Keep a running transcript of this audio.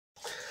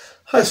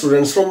Hi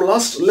students, from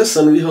last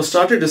lesson we have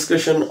started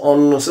discussion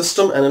on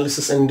system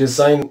analysis and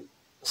design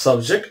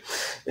subject.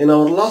 In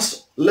our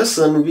last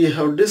lesson we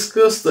have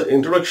discussed the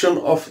introduction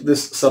of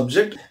this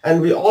subject and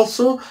we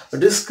also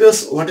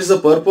discussed what is the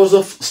purpose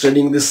of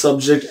studying this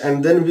subject,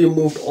 and then we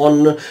moved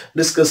on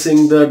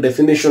discussing the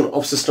definition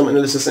of system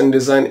analysis and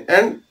design,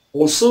 and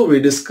also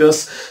we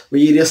discussed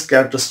various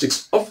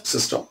characteristics of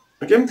system.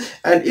 Okay,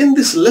 and in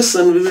this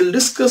lesson we will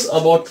discuss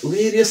about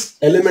various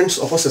elements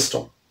of a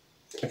system.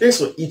 Okay,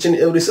 so each and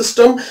every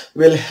system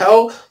will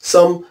have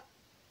some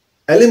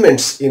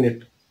elements in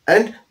it,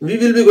 and we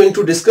will be going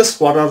to discuss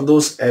what are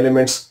those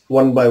elements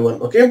one by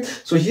one. Okay,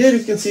 so here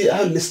you can see I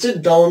have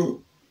listed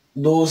down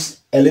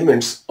those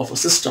elements of a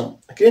system.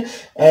 Okay,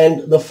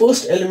 and the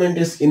first element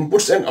is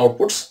inputs and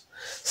outputs,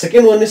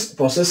 second one is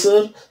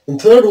processor, and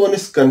third one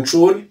is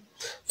control,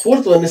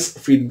 fourth one is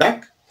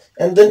feedback,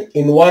 and then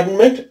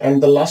environment,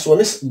 and the last one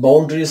is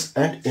boundaries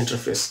and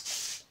interface.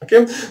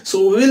 Okay,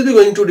 so we will be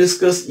going to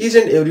discuss each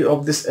and every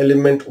of this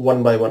element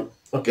one by one.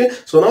 Okay,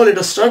 so now let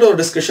us start our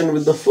discussion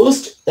with the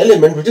first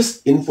element, which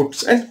is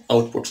inputs and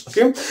outputs.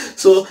 Okay,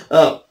 so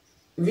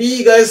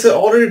we guys have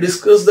already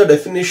discussed the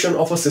definition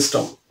of a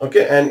system.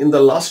 Okay, and in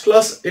the last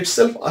class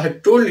itself I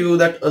had told you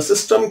that a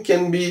system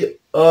can be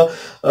a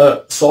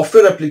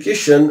software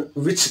application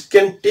which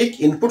can take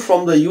input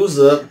from the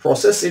user,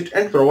 process it,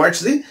 and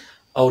provides the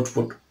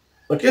output.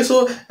 Okay,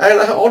 so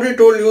and I have already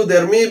told you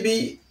there may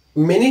be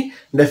many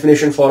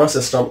definition for a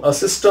system. A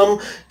system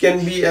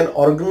can be an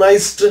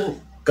organized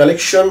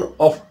collection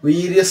of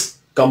various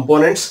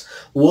components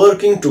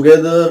working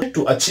together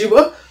to achieve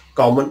a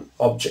common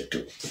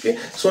objective. Okay,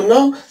 so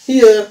now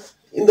here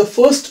in the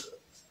first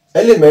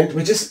element,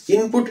 which is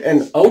input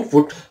and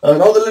output,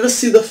 now let us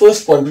see the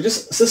first point, which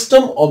is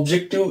system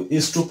objective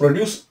is to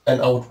produce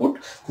an output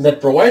that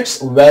provides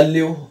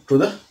value to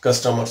the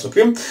customers.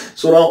 Okay,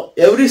 so now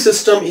every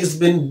system is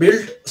been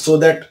built so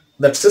that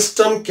that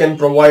system can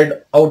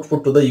provide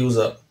output to the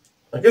user.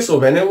 Okay, so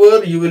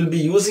whenever you will be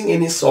using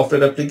any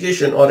software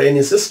application or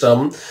any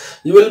system,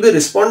 you will be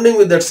responding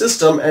with that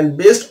system, and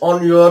based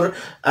on your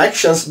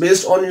actions,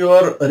 based on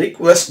your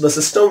request, the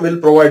system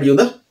will provide you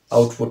the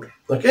output.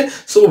 Okay,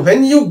 so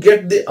when you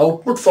get the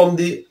output from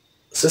the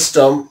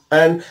system,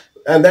 and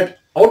that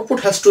output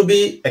has to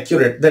be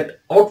accurate, that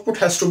output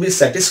has to be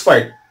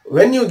satisfied.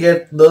 When you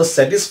get the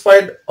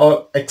satisfied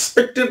or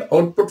expected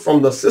output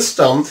from the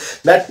system,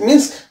 that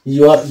means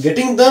you are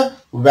getting the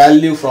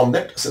value from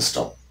that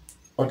system.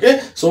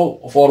 Okay,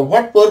 so for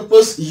what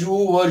purpose you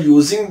were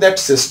using that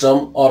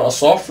system or a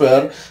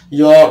software,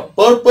 your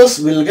purpose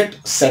will get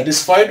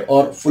satisfied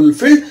or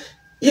fulfilled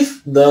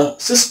if the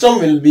system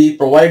will be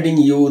providing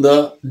you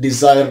the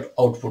desired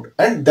output,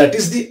 and that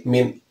is the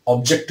main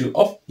objective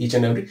of each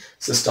and every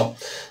system.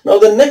 Now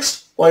the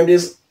next point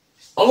is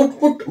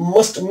output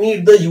must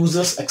meet the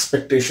user's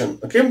expectation.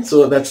 Okay,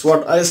 so that's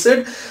what I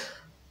said.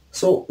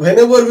 So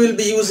whenever we'll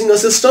be using a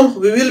system,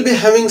 we will be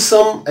having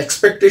some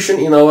expectation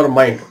in our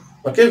mind.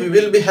 Okay, we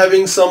will be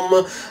having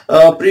some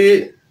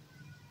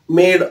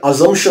pre-made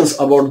assumptions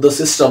about the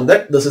system,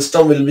 that the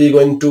system will be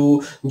going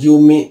to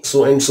give me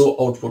so and so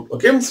output.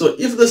 Okay, so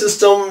if the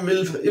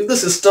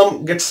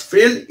system gets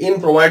failed in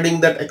providing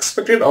that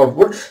expected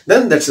output,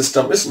 then that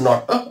system is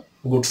not a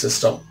good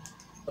system.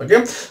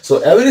 Okay, so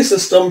every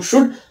system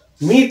should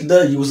meet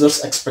the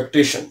user's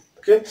expectation.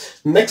 Okay,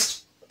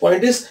 next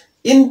point is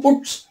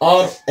inputs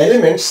are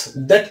elements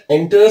that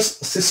enters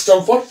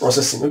system for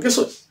processing. Okay,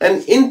 so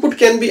an input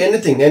can be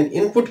anything. An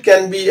input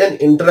can be an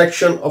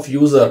interaction of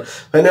user.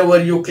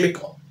 Whenever you click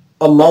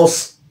a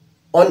mouse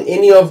on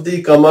any of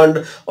the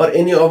command or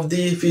any of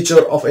the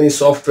feature of any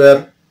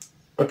software,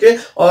 okay,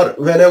 or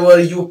whenever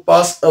you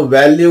pass a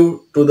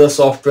value to the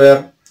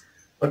software,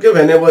 okay,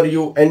 whenever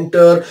you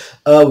enter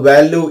a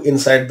value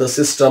inside the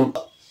system.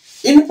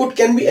 Input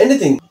can be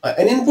anything.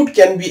 An input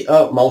can be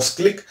a mouse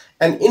click,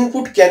 an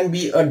input can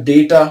be a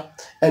data,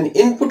 an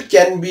input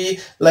can be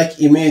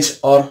like image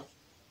or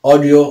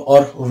audio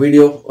or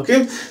video.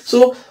 Okay,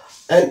 so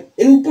and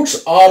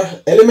inputs are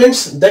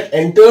elements that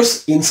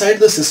enters inside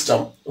the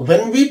system.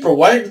 When we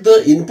provide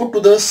the input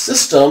to the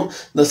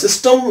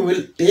system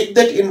will take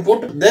that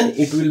input, then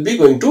it will be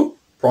going to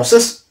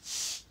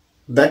process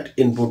that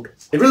input.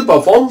 It will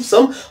perform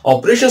some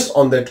operations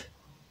on that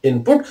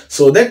input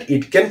so that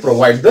it can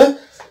provide the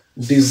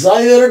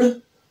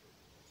desired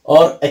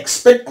or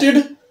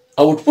expected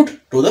output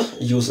to the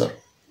user.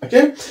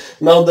 Okay,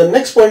 now the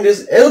next point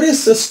is every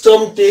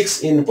system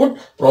takes input,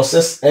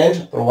 process,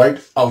 and provide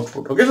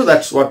output. Okay, so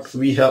that's what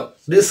we have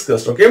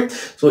discussed. Okay,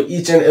 so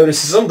each and every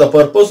system, the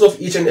purpose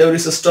of each and every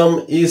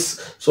system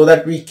is so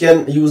that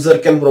user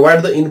can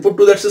provide the input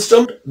to that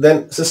system,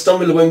 then system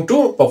will going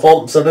to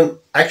perform certain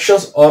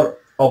actions or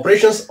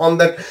operations on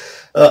that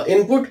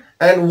input,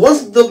 and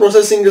once the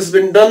processing has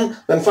been done,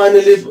 then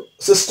finally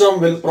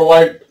system will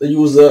provide the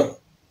user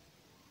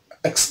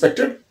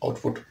expected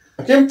output.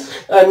 Okay,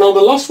 and now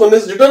the last one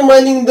is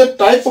determining the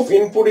type of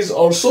input is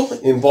also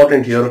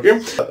important here. Okay,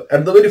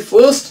 at the very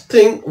first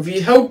thing we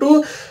have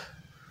to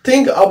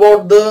think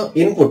about the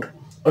input.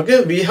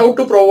 Okay, we have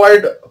to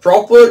provide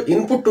proper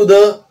input to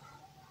the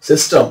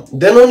system,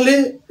 then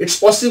only it's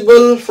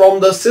possible from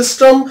the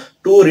system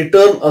to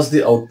return us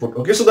the output.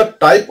 Okay, so the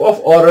type of,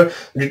 or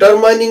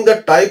determining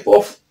the type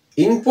of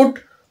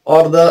input,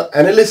 or the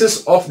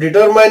analysis of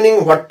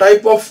determining what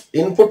type of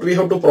input we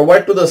have to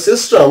provide to the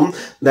system,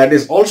 that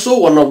is also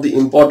one of the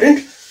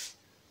important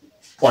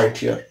point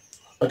here.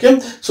 Okay,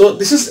 so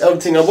this is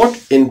everything about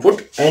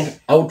input and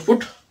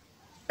output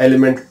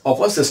element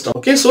of a system.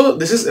 Okay, so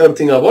this is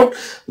everything about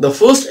the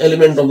first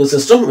element of the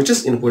system, which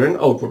is input and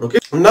output. Okay,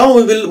 now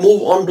we will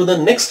move on to the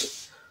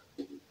next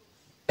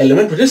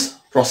element, which is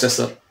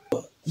processor.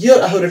 Here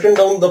I have written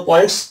down the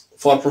points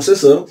for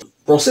processor.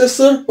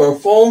 Processor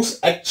performs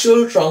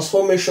actual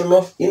transformation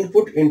of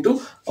input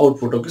into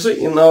output. Okay, so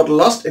in our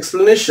last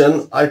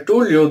explanation I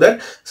told you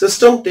that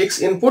system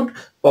takes input,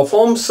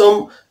 performs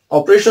some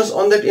operations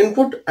on that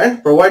input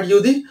and provide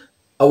you the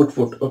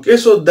output. Okay,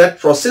 so that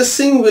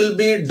processing will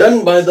be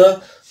done by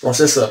the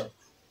processor.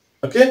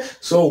 Okay,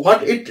 so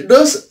what it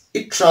does,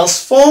 it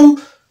transform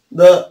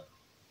the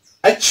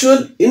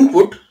actual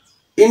input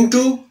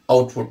into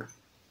output.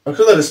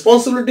 Okay, the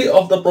responsibility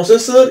of the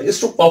processor is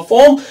to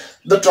perform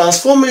the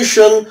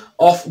transformation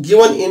of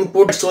given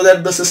input so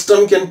that the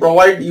system can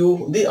provide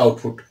you the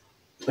output.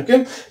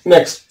 Okay,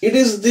 next, it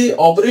is the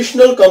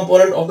operational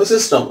component of the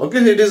system. Okay,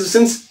 it is,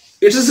 since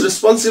it is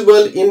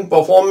responsible in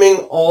performing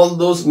all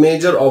those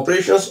major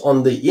operations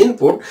on the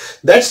input,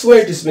 that's why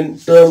it has been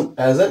termed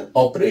as an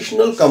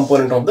operational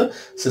component of the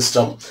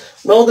system.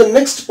 Now the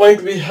next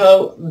point we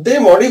have, they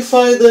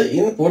modify the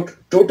input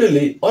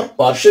totally or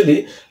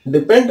partially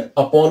depend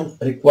upon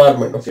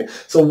requirement. Okay,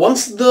 so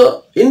once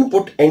the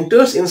input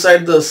enters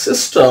inside the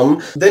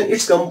system, then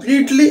it's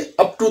completely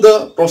up to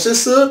the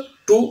processor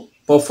to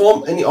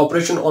perform any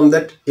operation on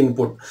that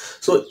input.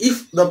 So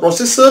if the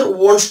processor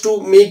wants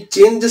to make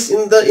changes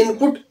in the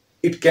input,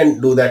 it can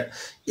do that.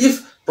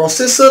 If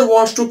processor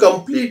wants to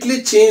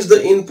completely change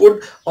the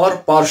input or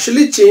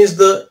partially change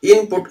the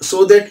input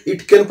so that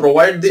it can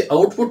provide the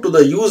output to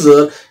the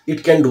user,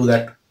 it can do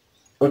that.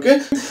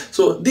 Okay,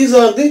 so these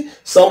are the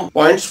some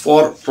points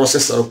for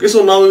processor. Okay,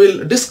 so now we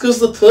will discuss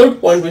the third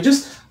point, which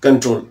is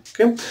control.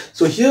 Okay,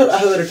 so here I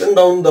have written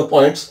down the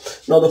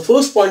points. Now the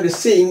first point is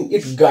saying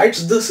it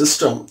guides the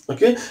system.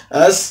 Okay,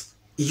 as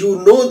you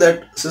know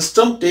that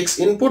system takes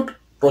input,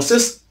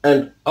 process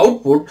and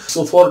output.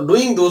 So for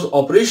doing those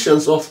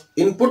operations of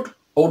input,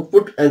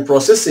 output and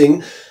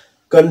processing,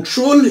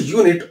 control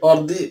unit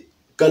or the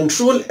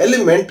control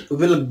element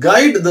will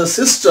guide the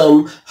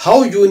system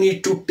how you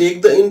need to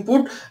take the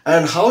input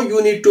and how you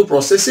need to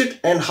process it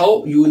and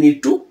how you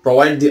need to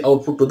provide the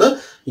output to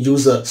the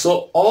user.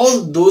 So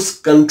all those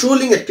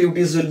controlling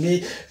activities will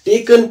be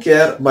taken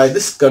care by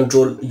this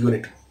control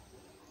unit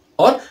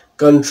or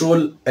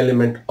control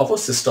element of a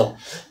system.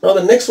 Now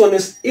the next one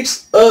is,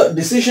 it's a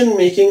decision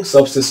making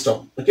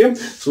subsystem. Okay,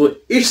 so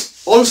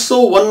it's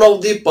also one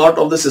of the part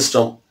of the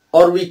system,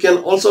 or we can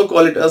also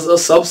call it as a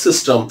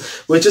subsystem,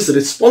 which is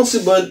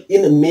responsible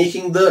in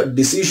making the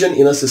decision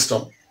in a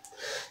system.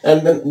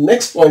 And then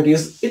next point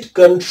is, it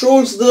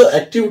controls the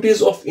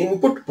activities of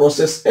input,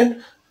 process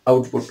and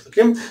output.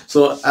 Okay,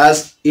 so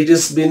as it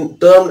is been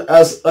termed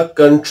as a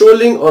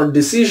controlling or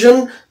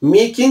decision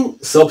making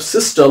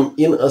subsystem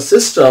in a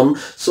system,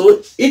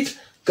 so it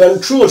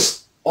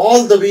controls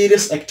all the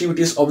various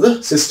activities of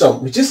the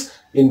system, which is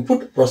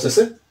input, process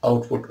and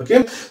output.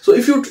 Okay, so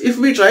if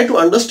we try to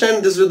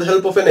understand this with the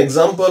help of an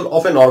example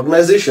of an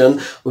organization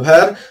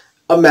where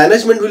a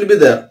management will be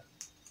there,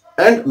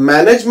 and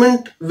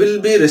management will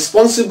be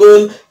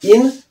responsible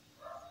in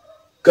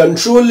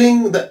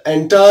controlling the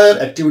entire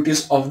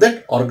activities of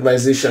that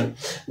organization.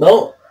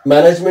 Now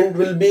management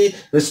will be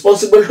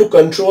responsible to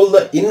control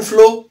the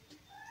inflow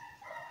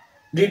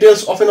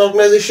details of an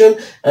organization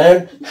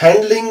and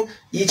handling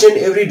each and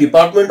every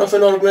department of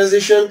an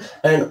organization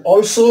and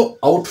also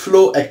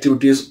outflow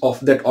activities of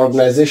that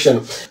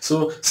organization.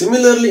 So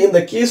similarly, in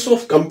the case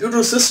of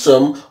computer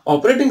system,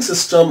 operating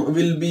system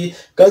will be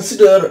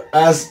considered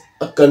as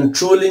a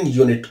controlling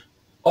unit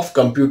of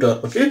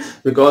computer. Okay,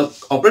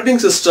 because operating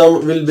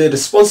system will be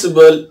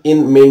responsible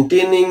in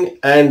maintaining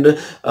and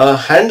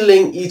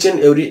handling each and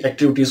every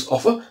activities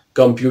of a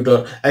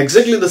computer.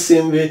 Exactly the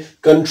same way,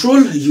 control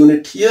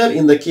unit here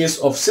in the case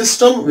of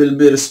system will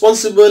be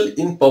responsible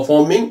in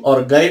performing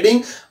or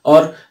guiding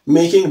or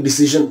making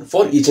decision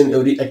for each and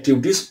every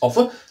activities of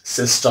a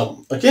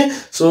system. Okay,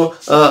 so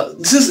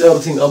this is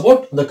everything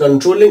about the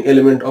controlling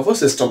element of a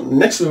system.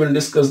 Next we will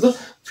discuss the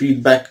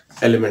feedback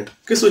element.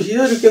 Okay, so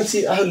here you can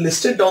see I have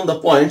listed down the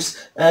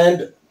points,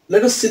 and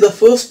let us see the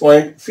first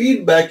point.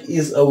 Feedback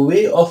is a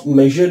way of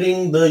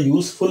measuring the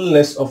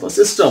usefulness of a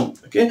system.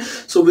 Okay,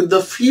 so with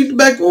the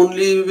feedback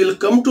only we will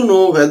come to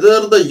know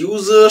whether the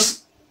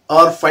users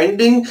are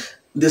finding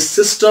this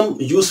system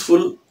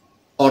useful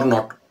or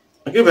not.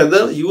 Okay,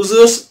 whether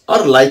users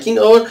are liking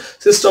our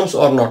systems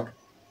or not.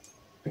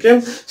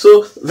 Okay,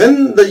 so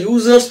when the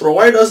users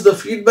provide us the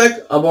feedback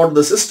about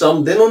the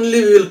system, then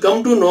only we will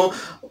come to know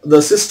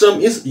the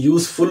system is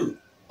useful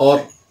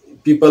or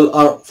people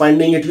are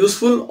finding it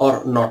useful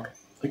or not.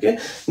 Okay,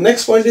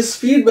 next point is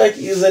feedback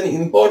is an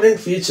important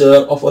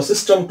feature of a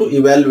system to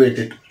evaluate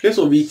it. Okay,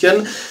 so we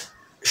can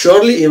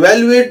surely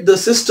evaluate the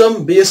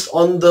system based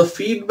on the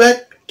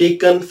feedback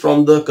taken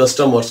from the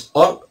customers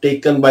or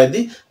taken by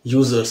the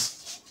users.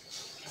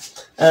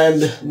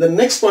 And the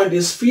next point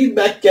is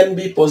feedback can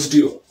be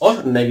positive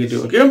or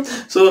negative. Okay,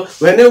 so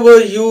whenever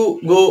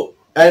you go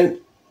and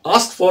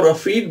ask for a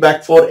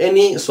feedback for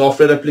any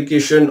software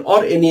application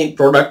or any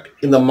product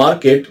in the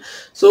market,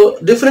 so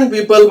different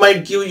people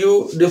might give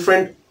you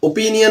different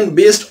opinion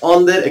based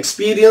on their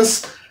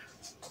experience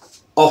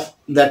of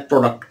that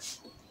product.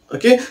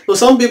 Okay, so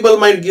some people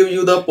might give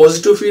you the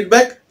positive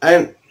feedback,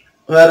 and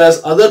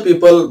whereas other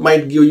people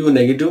might give you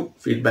negative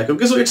feedback.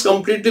 Okay, so it's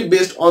completely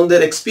based on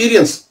their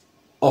experience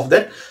of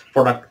that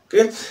product.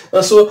 Okay,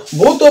 so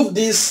both of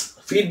these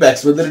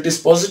feedbacks, whether it is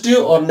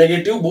positive or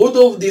negative, both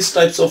of these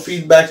types of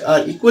feedback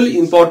are equally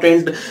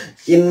important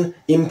in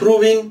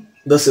improving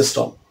the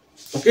system.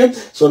 Okay,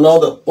 so now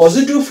the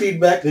positive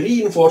feedback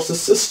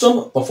reinforces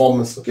system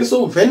performance. Okay,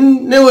 so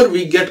whenever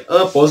we get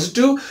a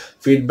positive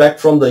feedback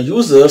from the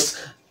users,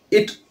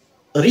 it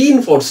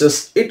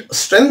reinforces, it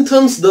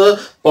strengthens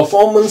the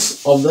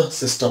performance of the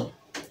system.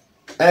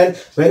 And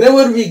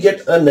whenever we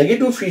get a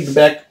negative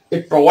feedback,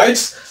 it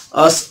provides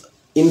us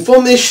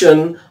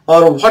information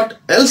or what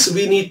else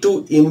we need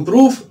to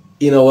improve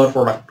in our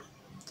product.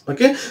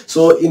 Okay,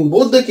 so in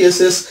both the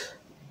cases,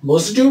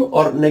 positive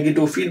or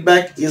negative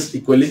feedback is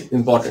equally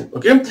important.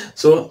 Okay,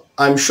 so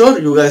I'm sure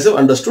you guys have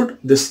understood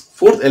this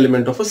fourth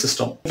element of a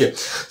system. Okay,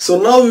 so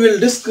now we will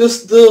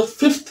discuss the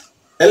fifth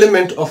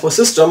element of a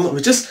system,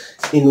 which is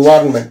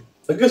environment.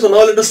 Okay, so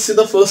now let us see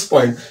the first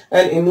point.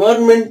 An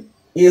environment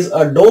is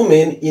a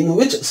domain in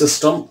which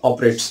system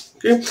operates.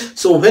 Okay,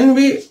 so when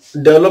we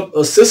develop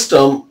a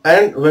system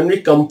and when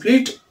we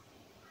complete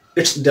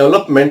its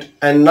development,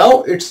 and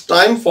now it's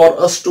time for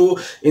us to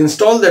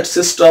install that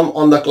system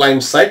on the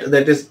client side,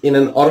 that is in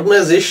an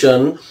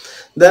organization,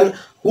 then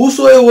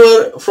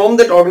whosoever from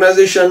that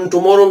organization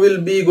tomorrow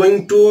will be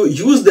going to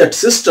use that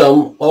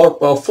system or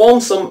perform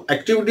some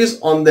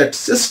activities on that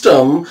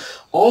system,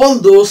 all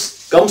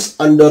those comes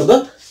under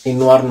the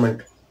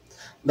environment.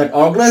 That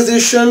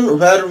organization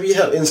where we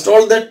have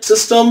installed that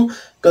system,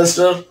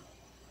 consider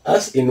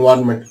as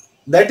environment.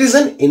 That is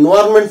an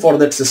environment for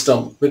that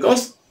system,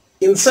 because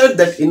inside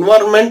that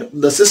environment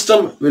the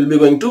system will be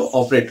going to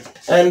operate.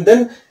 And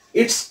then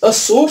it's a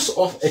source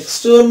of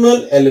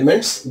external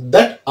elements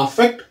that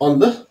affect on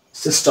the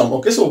system.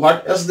 Okay, so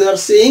what else they are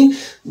saying,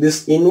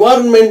 this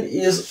environment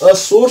is a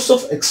source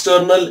of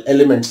external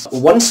elements.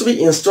 Once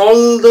we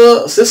install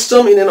the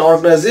system in an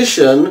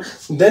organization,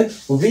 then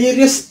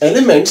various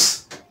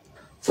elements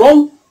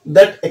from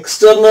that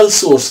external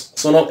source.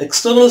 So now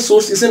external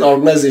source is an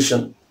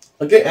organization.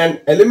 Okay, and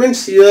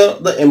elements here,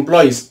 the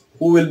employees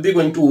who will be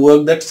going to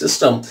work that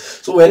system.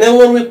 So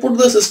whenever we put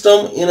the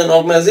system in an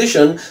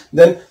organization,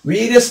 then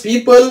various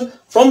people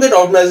from that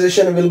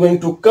organization will going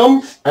to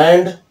come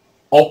and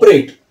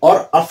operate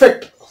or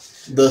affect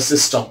the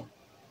system.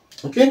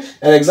 Okay,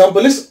 an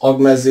example is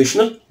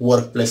organizational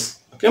workplace.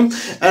 Okay,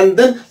 and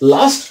then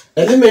last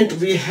element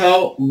we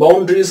have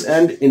boundaries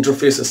and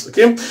interfaces.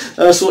 Okay,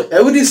 so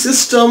every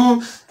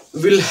system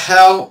will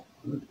have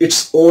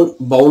its own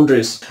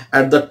boundaries.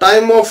 At the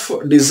time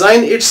of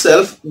design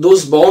itself,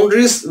 those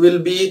boundaries will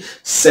be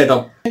set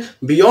up.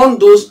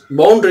 Beyond those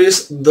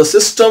boundaries, the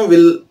system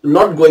will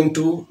not going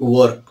to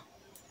work.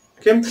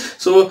 Okay,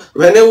 so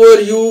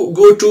whenever you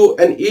go to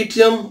an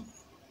ATM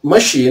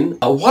machine,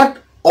 what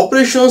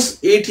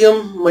operations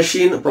ATM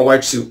machine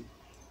provides you?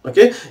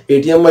 Okay,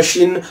 ATM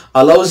machine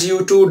allows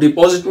you to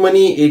deposit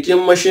money,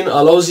 ATM machine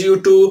allows you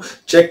to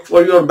check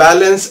for your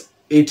balance,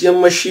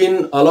 ATM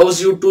machine allows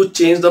you to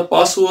change the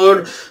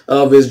password,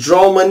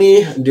 withdraw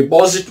money,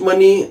 deposit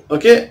money,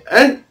 okay,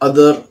 and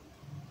other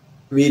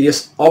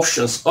various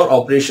options or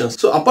operations.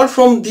 So apart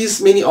from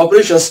these many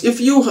operations,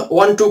 if you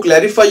want to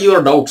clarify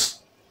your doubts,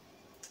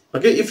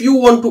 okay, if you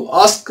want to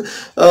ask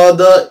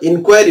the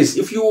inquiries,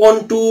 if you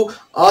want to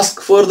ask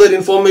further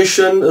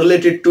information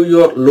related to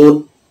your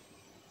loan,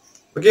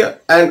 okay,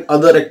 and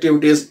other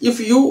activities, if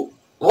you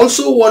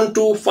also want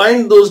to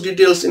find those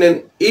details in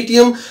an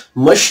ATM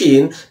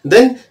machine,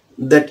 then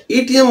that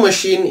ATM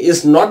machine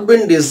is not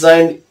been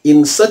designed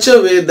in such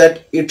a way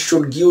that it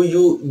should give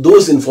you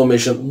those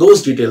information,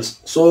 those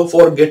details. So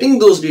for getting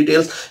those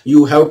details,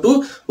 you have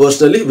to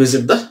personally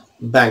visit the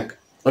bank.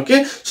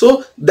 Okay,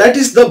 so that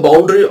is the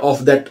boundary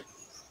of that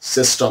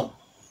system.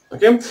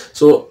 Okay,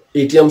 so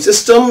ATM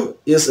system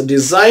is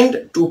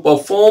designed to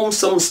perform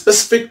some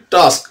specific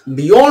task.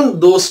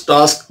 Beyond those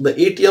tasks, the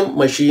ATM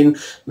machine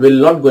will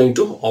not going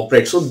to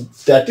operate. So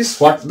that is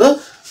what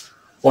the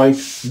point,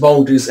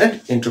 boundaries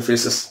and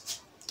interfaces.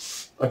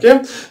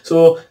 Okay,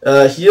 so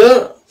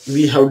here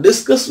we have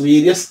discussed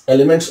various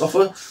elements of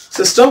a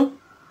system.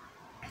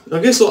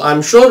 Okay, so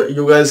I'm sure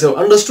you guys have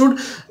understood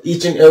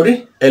each and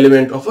every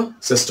element of a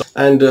system.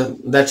 And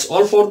that's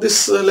all for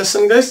this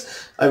lesson,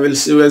 guys. I will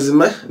see you guys in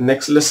my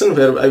next lesson,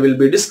 where I will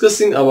be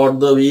discussing about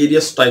the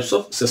various types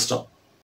of system.